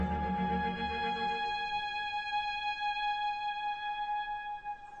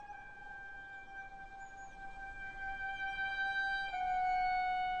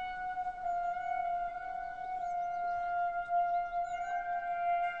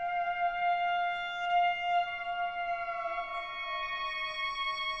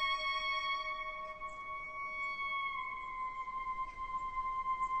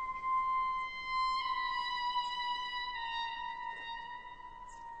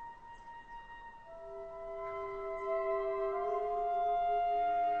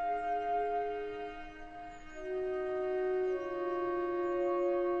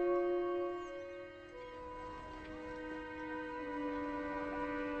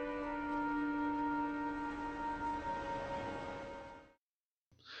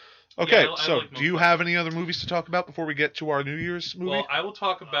Okay, I so like do you Milk have Bottom. any other movies to talk about before we get to our New Year's movie? Well, I will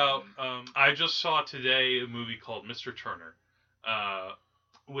talk about. I just saw today a movie called Mr. Turner, uh,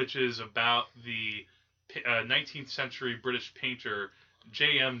 which is about the 19th century British painter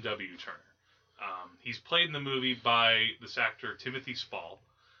J.M.W. Turner. He's played in the movie by this actor Timothy Spall.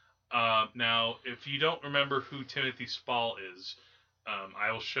 Now, if you don't remember who Timothy Spall is,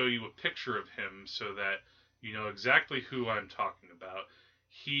 I will show you a picture of him so that you know exactly who I'm talking about.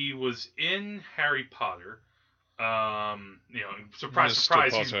 He was in Harry Potter. Surprise, Mr.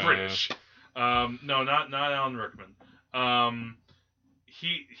 surprise, he's Potter. British. No, not Alan Rickman.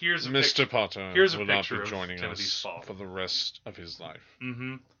 Here's a Mr. picture. Potter Here's a will not be picture of joining Timothy us Spall. for the rest of his life.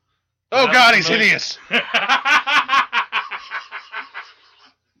 Mm-hmm. Oh Sound God, he's familiar? hideous!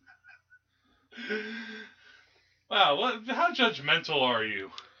 Wow, how judgmental are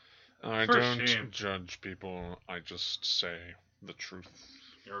you? I For don't shame. judge people, I just say the truth.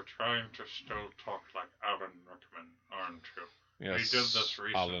 You're trying to still talk like Alan Rickman, aren't you? Yes, He did this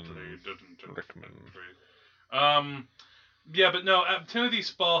recently, Alan didn't Rickman. Yeah, but no, Timothy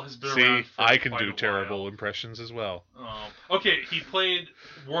Spall has been See, around for I can quite do a terrible while. impressions as well. Okay, he played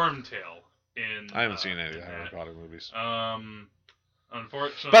Wormtail in. I haven't seen any of in the Harry that. Potter movies.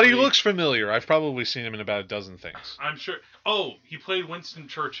 Unfortunately, But he looks familiar. I've probably seen him in about a dozen things. I'm sure. Oh, he played Winston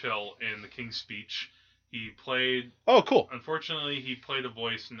Churchill in The King's Speech. He played. Oh, cool. Unfortunately, he played a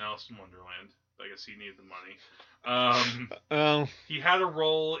voice in Alice in Wonderland. I guess he needed the money. He had a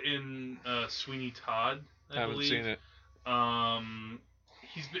role in Sweeney Todd. I haven't believe. seen it.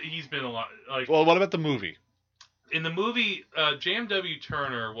 He's been a lot like. Well, what about the movie? In the movie, J.M.W.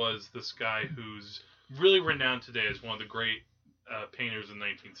 Turner was this guy who's really renowned today as one of the great painters in the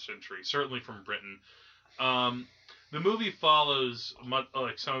 19th century, certainly from Britain. The movie follows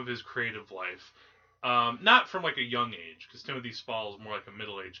like some of his creative life, not from like a young age, because Timothy Spall is more like a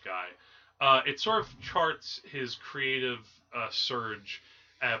middle-aged guy. It sort of charts his creative surge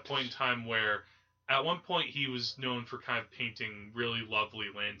at a point in time where, at one point, he was known for kind of painting really lovely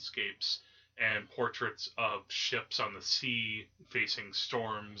landscapes and portraits of ships on the sea facing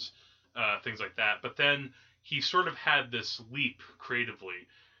storms, things like that. But then he sort of had this leap creatively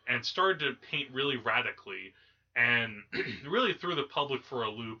and started to paint really radically and really threw the public for a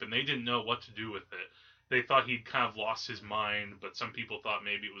loop, and they didn't know what to do with it. They thought he'd kind of lost his mind, but some people thought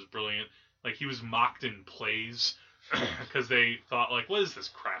maybe it was brilliant. Like, he was mocked in plays because they thought, like, what is this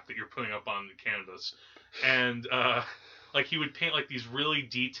crap that you're putting up on the canvas? And like, he would paint like these really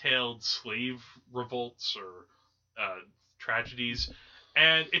detailed slave revolts or tragedies,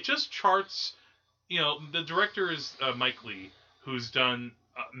 and it just charts. You know, the director is Mike Lee, who's done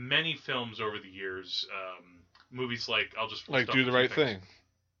many films over the years. Movies like I'll just Like, list Do off the a few Right things. Thing.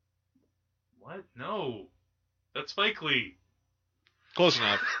 What? No, that's Spike Lee. Close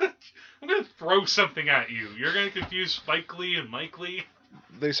enough. I'm gonna throw something at you. You're gonna confuse Spike Lee and Mike Lee.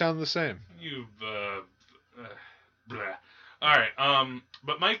 They sound the same. You blah. All right.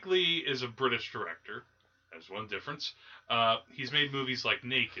 But Mike Lee is a British director. There's one difference. He's made movies like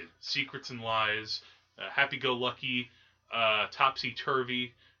Naked, Secrets and Lies, Happy Go Lucky, Topsy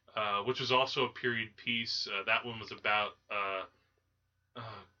Turvy, which was also a period piece. That one was about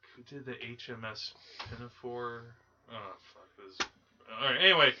who did the HMS Pinafore? Oh fuck this. All right.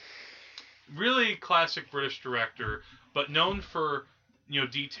 Anyway, really classic British director, but known for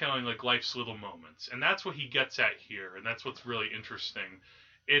detailing like life's little moments, and that's what he gets at here, and that's what's really interesting.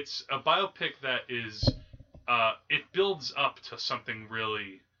 It's a biopic that is it builds up to something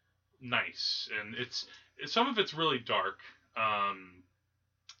really nice, and some of it's really dark. I'm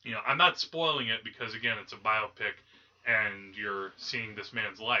not spoiling it because again, it's a biopic, and you're seeing this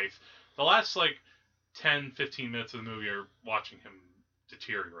man's life. The last like 10, 15 minutes of the movie are watching him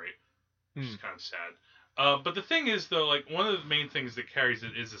deteriorate, which is kind of sad. But the thing is, though, like one of the main things that carries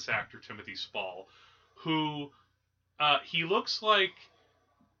it is this actor Timothy Spall, who he looks like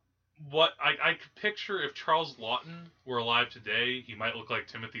what I could picture if Charles Lawton were alive today. He might look like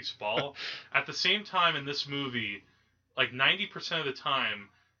Timothy Spall. At the same time, in this movie, like 90% of the time,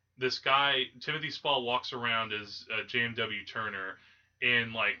 this guy Timothy Spall walks around as J.M.W. Turner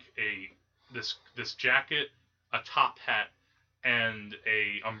in like this jacket, a top hat, and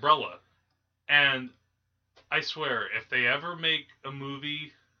a umbrella. And I swear, if they ever make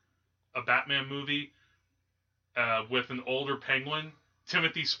a Batman movie, with an older Penguin,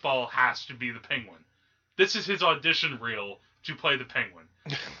 Timothy Spall has to be the Penguin. This is his audition reel to play the Penguin.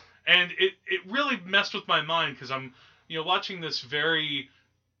 And it really messed with my mind because I'm, watching this very,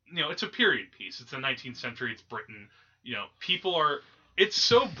 it's a period piece. It's the 19th century. It's Britain. It's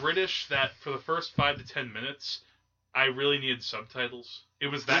so British that for the first 5 to 10 minutes, I really needed subtitles. It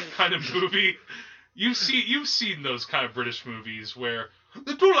was that kind of movie. You've seen those kind of British movies where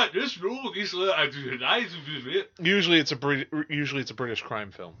they do like this, no, this, I do it. Usually it's a British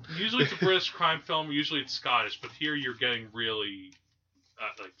crime film. Usually it's a British crime film. Usually it's Scottish, but here you're getting really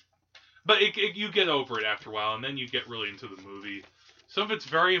like. But you get over it after a while, and then you get really into the movie. Some of it's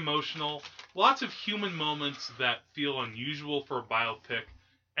very emotional. Lots of human moments that feel unusual for a biopic,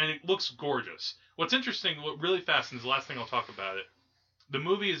 and it looks gorgeous. What's interesting, what really fascinates, the last thing I'll talk about it, the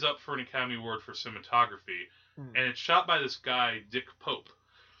movie is up for an Academy Award for cinematography, and it's shot by this guy, Dick Pope.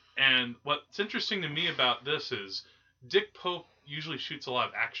 And what's interesting to me about this is Dick Pope usually shoots a lot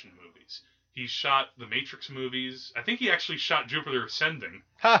of action movies. He shot the Matrix movies. I think he actually shot Jupiter Ascending,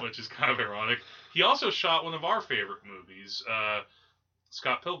 which is kind of ironic. He also shot one of our favorite movies,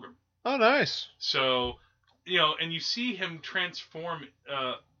 Scott Pilgrim. Oh, nice. So, and you see him transform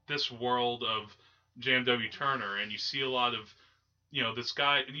this world of J.M.W. Turner, and you see a lot of, this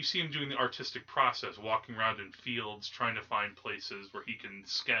guy, and you see him doing the artistic process, walking around in fields, trying to find places where he can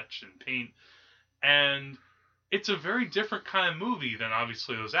sketch and paint. And it's a very different kind of movie than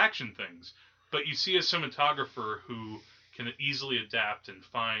obviously those action things. But you see a cinematographer who can easily adapt and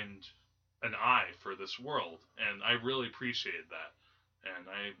find an eye for this world. And I really appreciated that. And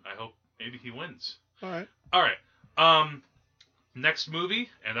I hope maybe he wins. All right. Next movie,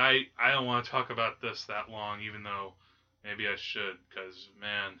 and I don't want to talk about this that long, even though maybe I should, because,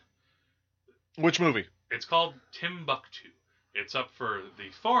 man. Which movie? It's called Timbuktu. It's up for the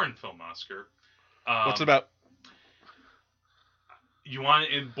Foreign Film Oscar. What's it about? You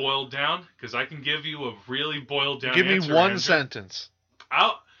want it boiled down? Because I can give you a really boiled down Give me answer, one Andrew. sentence.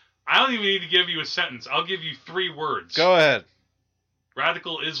 I don't even need to give you a sentence. I'll give you 3 words. Go ahead.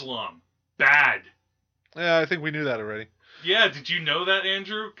 Radical Islam. Bad. Yeah, I think we knew that already. Yeah, did you know that,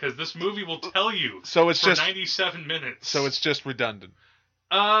 Andrew? Because this movie will tell you. So it's for just 97 minutes. So it's just redundant.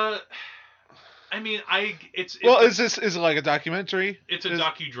 I mean, is it like a documentary? It's a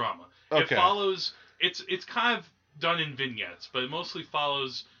docudrama. Okay. It follows. It's kind of done in vignettes, but it mostly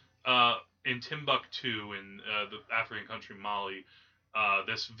follows in Timbuktu in the African country Mali,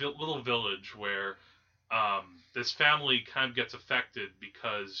 this little village where this family kind of gets affected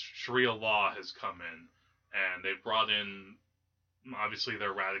because Sharia law has come in, and they've brought in obviously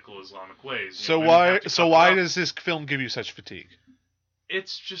their radical Islamic ways. So why does this film give you such fatigue?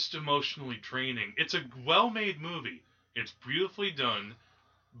 It's just emotionally draining. It's a well-made movie. It's beautifully done,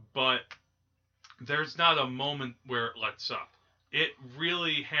 but there's not a moment where it lets up. It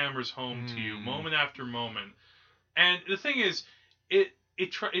really hammers home to you moment after moment. And the thing is, it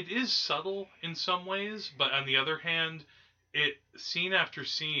is subtle in some ways, but on the other hand, scene after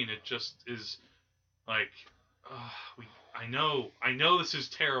scene, it just is like, I know this is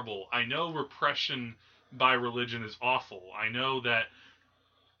terrible. I know repression by religion is awful. I know that.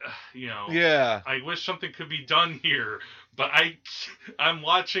 Yeah. I wish something could be done here, but I'm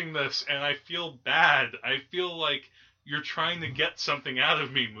watching this and I feel bad. I feel like you're trying to get something out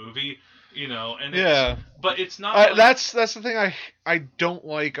of me, movie. And yeah, but it's not. That's the thing I don't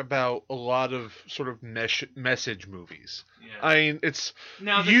like about a lot of sort of message movies. Yeah. I mean, it's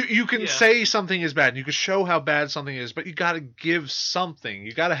you can say something is bad, and you can show how bad something is, but you got to give something.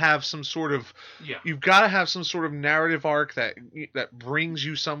 You got to have some sort of You've got to have some sort of narrative arc that brings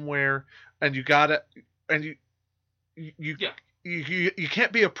you somewhere, and you You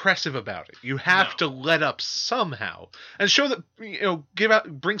can't be oppressive about it. You have to let up somehow and show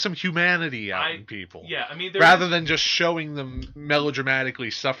that bring some humanity out in people. Yeah, I mean, rather than just showing them melodramatically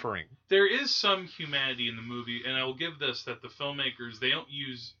suffering. There is some humanity in the movie, and I will give this that the filmmakers, they don't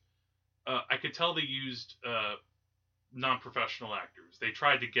use. I could tell they used non-professional actors. They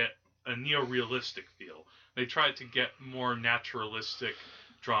tried to get a neo-realistic feel. They tried to get more naturalistic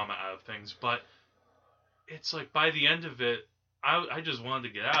drama out of things, but it's like by the end of it, I just wanted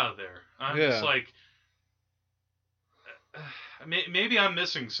to get out of there. I'm just like, maybe I'm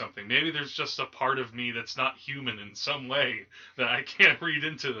missing something. Maybe there's just a part of me that's not human in some way that I can't read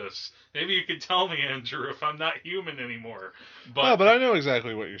into this. Maybe you could tell me, Andrew, if I'm not human anymore. But I know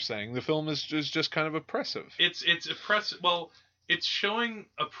exactly what you're saying. The film is just kind of oppressive. It's oppressive. Well, it's showing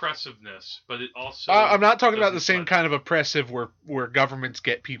oppressiveness, but it also. I'm not talking about the same kind of oppressive where governments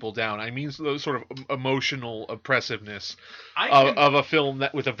get people down. I mean those sort of emotional oppressiveness of a film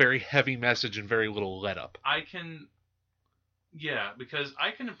that with a very heavy message and very little let up. Because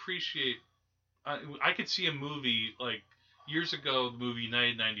I can appreciate. I could see a movie like years ago. The movie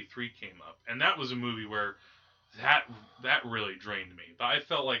United 93 came up, and that was a movie where that really drained me. But I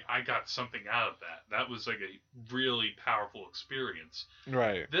felt like I got something out of that. That was like a really powerful experience.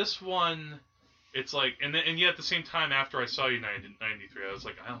 Right. This one, It's like, and yet at the same time, after I saw United in '93, I was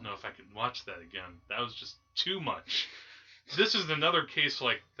like, I don't know if I can watch that again. That was just too much. This is another case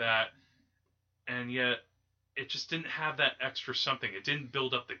like that, and yet it just didn't have that extra something. It didn't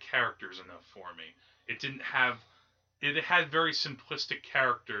build up the characters enough for me. It had very simplistic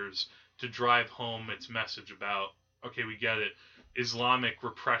characters to drive home its message about, okay, we get it. Islamic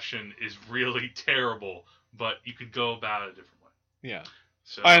repression is really terrible, but you could go about it a different way. Yeah.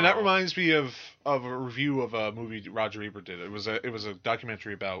 So, and that reminds me of a review of a movie Roger Ebert did. It was a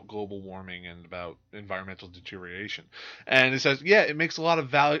documentary about global warming and about environmental deterioration, and it says, yeah, it makes a lot of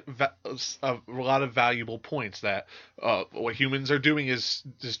valuable points that what humans are doing is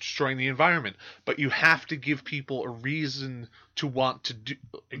destroying the environment, but you have to give people a reason to want to do.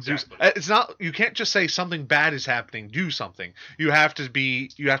 Exactly. It's not, you can't just say something bad is happening, do something. You have to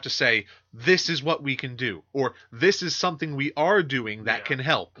say, this is what we can do, or this is something we are doing that can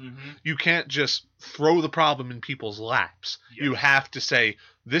help. Mm-hmm. You can't just throw the problem in people's laps. Yes. You have to say,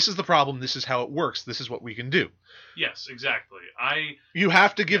 this is the problem, this is how it works, this is what we can do. Yes, exactly. You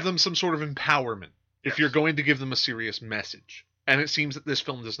have to give them some sort of empowerment if you're going to give them a serious message. And it seems that this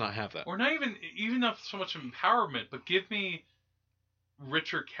film does not have that. Or not even not so much empowerment, but give me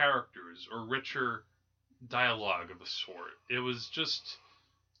richer characters or richer dialogue of a sort. It was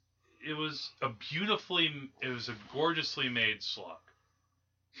a gorgeously made slog.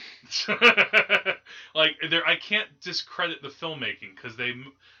 Like, I can't discredit the filmmaking because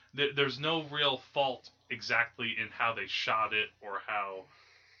there's no real fault exactly in how they shot it or how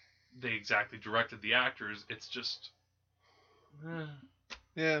they exactly directed the actors. It's just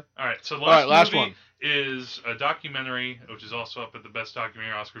yeah. All right, so the last movie is a documentary, which is also up at the Best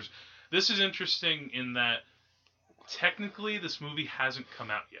Documentary Oscars. This is interesting in that technically this movie hasn't come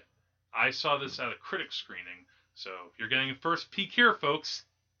out yet. I saw this at a critic screening, so you're getting a first peek here, folks.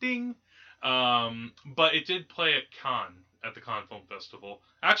 Ding! But it did play at Cannes, at the Cannes Film Festival.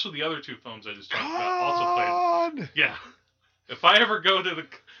 Actually, the other two films I just talked about also played. Yeah. If I ever go to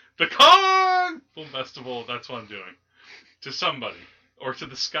the Cannes Film Festival, that's what I'm doing. To somebody. Or to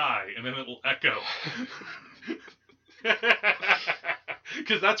the sky, and then it'll echo.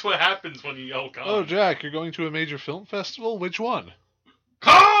 Because that's what happens when you yell Cannes. Oh, Jack, you're going to a major film festival? Which one?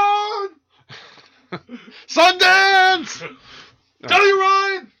 Cannes! Sundance!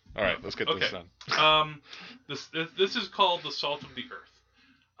 Telluride! All right, let's get this done. This is called The Salt of the Earth.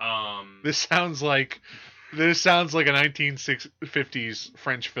 This sounds like a 1950s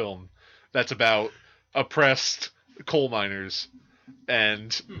French film that's about oppressed coal miners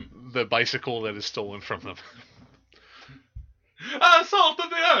and the bicycle that is stolen from them. Salt of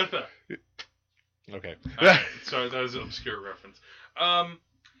the Earth! Okay. Right, sorry, that was an obscure reference.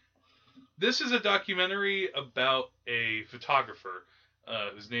 This is a documentary about a photographer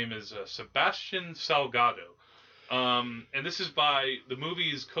whose name is Sebastian Salgado. And this is the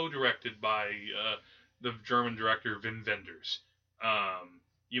movie is co-directed by the German director Wim Wenders.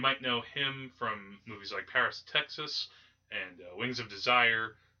 You might know him from movies like Paris, Texas, and Wings of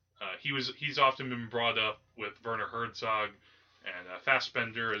Desire. He's often been brought up with Werner Herzog and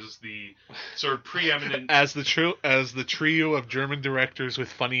Fassbender as the sort of preeminent as the trio of German directors with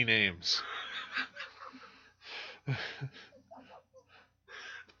funny names.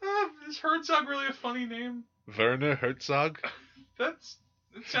 Is Herzog really a funny name? Werner Herzog? It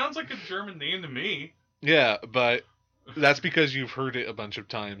sounds like a German name to me. Yeah, but that's because you've heard it a bunch of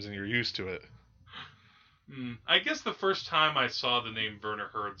times and you're used to it. I guess the first time I saw the name Werner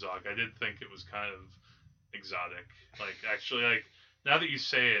Herzog, I did think it was kind of exotic. Like, actually, like, now that you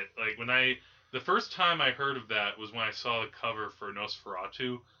say it, like, the first time I heard of that was when I saw the cover for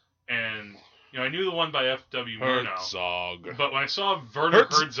Nosferatu, and, you know, I knew the one by F.W. Murnau. Herzog. But when I saw Werner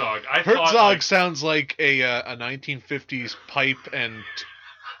Herzog, I thought... Herzog like, sounds like a 1950s pipe and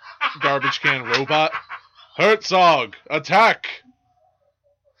garbage can robot. Herzog, attack!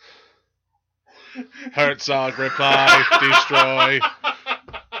 Herzog, reply, destroy.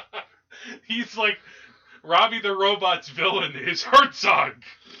 He's like, Robbie the Robot's villain is Herzog.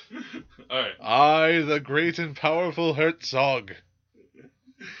 Alright. I, the great and powerful Herzog,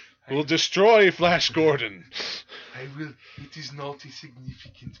 will destroy Flash Gordon. I will. It is not a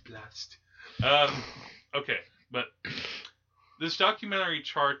significant blast. Okay, but this documentary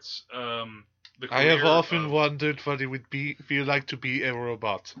charts the career I have often wondered what it would feel like to be a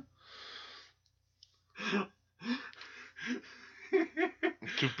robot.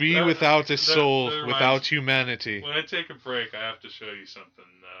 To be without a soul, without humanity. When I take a break, I have to show you something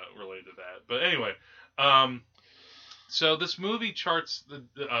related to that. But anyway, so this movie charts the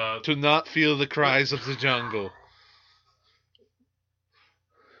to not feel the cries of the jungle.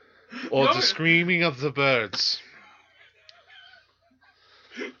 or the screaming of the birds.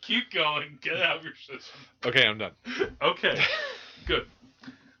 Keep going. Get out of your system. Okay, I'm done. Okay, good.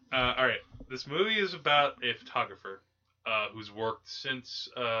 All right. This movie is about a photographer who's worked since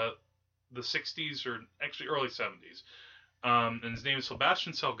the 60s or actually early 70s. And his name is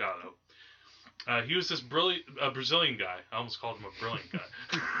Sebastian Salgado. He was this Brazilian guy. I almost called him a brilliant guy.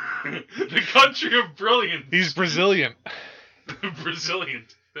 The country of brilliance. He's Brazilian. Brazilian.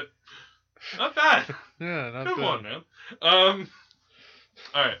 Not bad. Yeah, not Good bad. one, man. All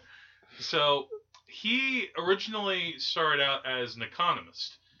right. So he originally started out as an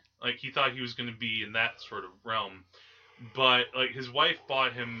economist. Like, he thought he was going to be in that sort of realm. But, like, his wife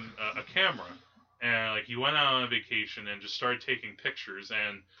bought him a camera. And, like, he went out on a vacation and just started taking pictures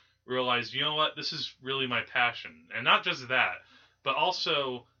and realized, you know what, this is really my passion. And not just that, but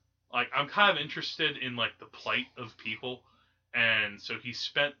also, like, I'm kind of interested in, like, the plight of people. And so he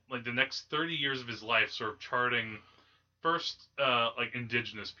spent, like, the next 30 years of his life sort of charting first, like,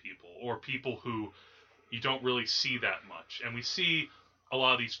 indigenous people or people who you don't really see that much. And we see a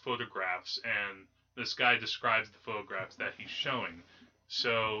lot of these photographs, and this guy describes the photographs that he's showing.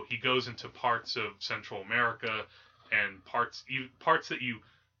 So he goes into parts of Central America and parts that you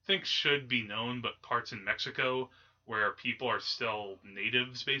think should be known, but parts in Mexico where people are still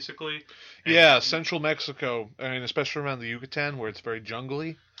natives, basically. And yeah, Central Mexico, I mean, especially around the Yucatan, where it's very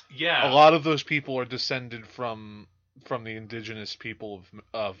jungly. Yeah. A lot of those people are descended from the indigenous people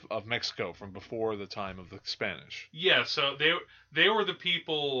of Mexico from before the time of the Spanish. Yeah, so they were the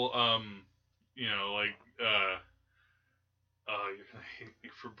people, you know, like, you're gonna hate me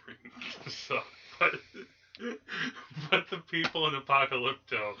for bringing this up, but the people in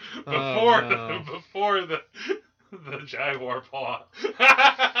Apocalypto before the Jaguar paw.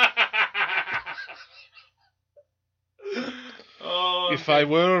 If I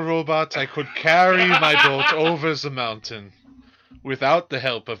were a robot, I could carry my boat over the mountain without the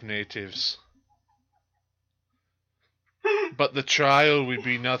help of natives. But the trial would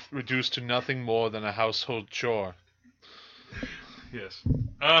be reduced to nothing more than a household chore. Yes.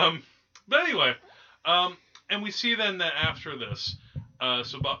 But anyway, and we see then that after this,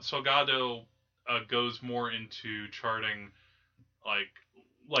 Salgado goes more into charting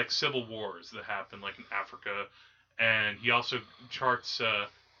like civil wars that happen like in Africa, and he also charts.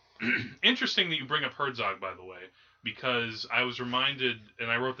 Interesting that you bring up Herzog, by the way, because I was reminded, and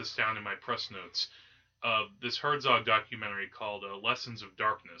I wrote this down in my press notes, of this Herzog documentary called Lessons of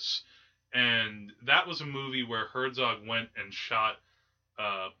Darkness. And that was a movie where Herzog went and shot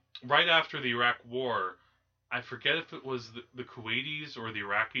right after the Iraq War. I forget if it was the Kuwaitis or the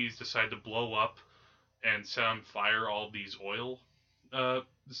Iraqis decided to blow up and set on fire all these oil They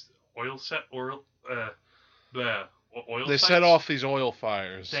sites. set off these oil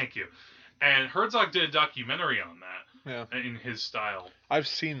fires. Thank you. And Herzog did a documentary on that. Yeah. In his style. I've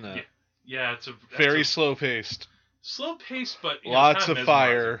seen that. Yeah, very slow paced. Slow paced, but lots of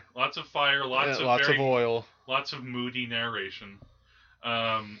fire. Lots of fire. Lots of oil. Lots of moody narration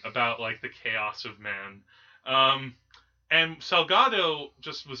about like the chaos of man. And Salgado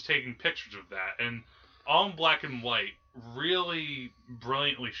just was taking pictures of that, and all in black and white, really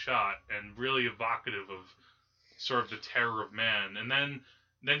brilliantly shot and really evocative of sort of the terror of man. And then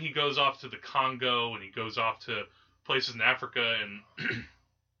he goes off to the Congo, and he goes off to places in Africa, and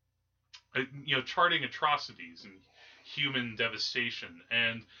charting atrocities and human devastation.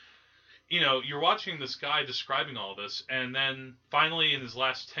 And you're watching this guy describing all this, and then finally in his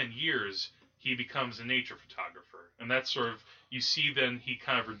last 10 years he becomes a nature photographer, and that's sort of, you see then he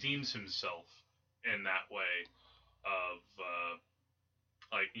kind of redeems himself in that way of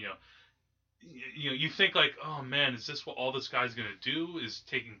you think like, oh man, is this what all this guy's gonna do, is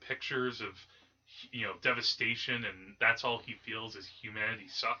taking pictures of devastation, and that's all he feels is humanity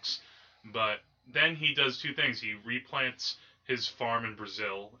sucks. But then he does two things. He replants his farm in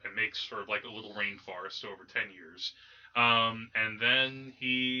Brazil and makes sort of like a little rainforest over 10 years. And then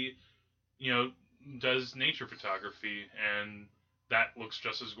he, does nature photography, and that looks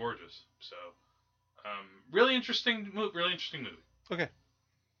just as gorgeous. So, really interesting movie. Okay.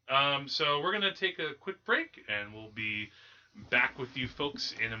 So we're going to take a quick break, and we'll be back with you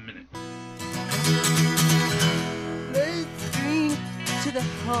folks in a minute. Let's drink to the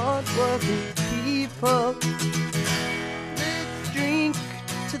hard-working people. Let's drink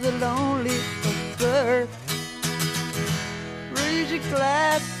to the lonely of earth. Raise your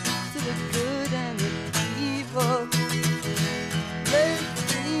glass to the good and the evil.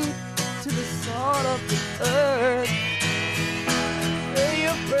 Let's drink to the salt of the earth. Say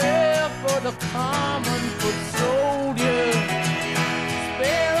a prayer for the common foot soldier.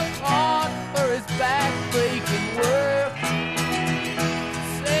 Spare a call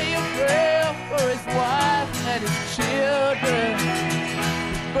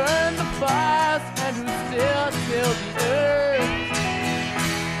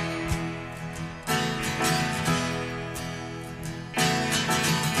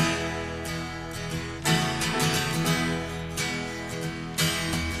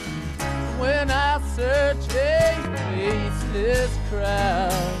faceless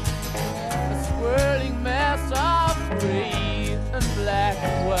crowd, a swirling mass of gray and black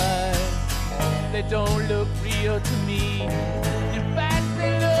and white. They don't look real to me. In fact,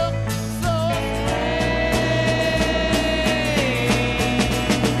 they look so strange.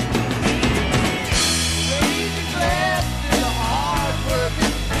 Raising glass to the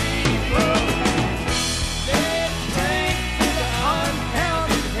hard-working people. Let's drink to the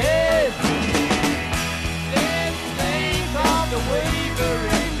uncounted heads. Let's think of the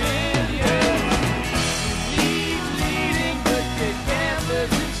wavering millions. He's leading, but the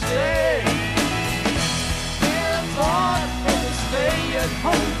gamblers instead. They're born for the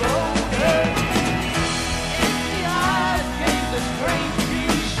stay-at-home voter. Empty eyes gave the strange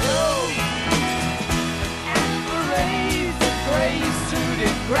TV show. An amber rays, a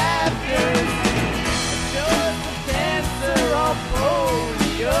gray-suited crowd.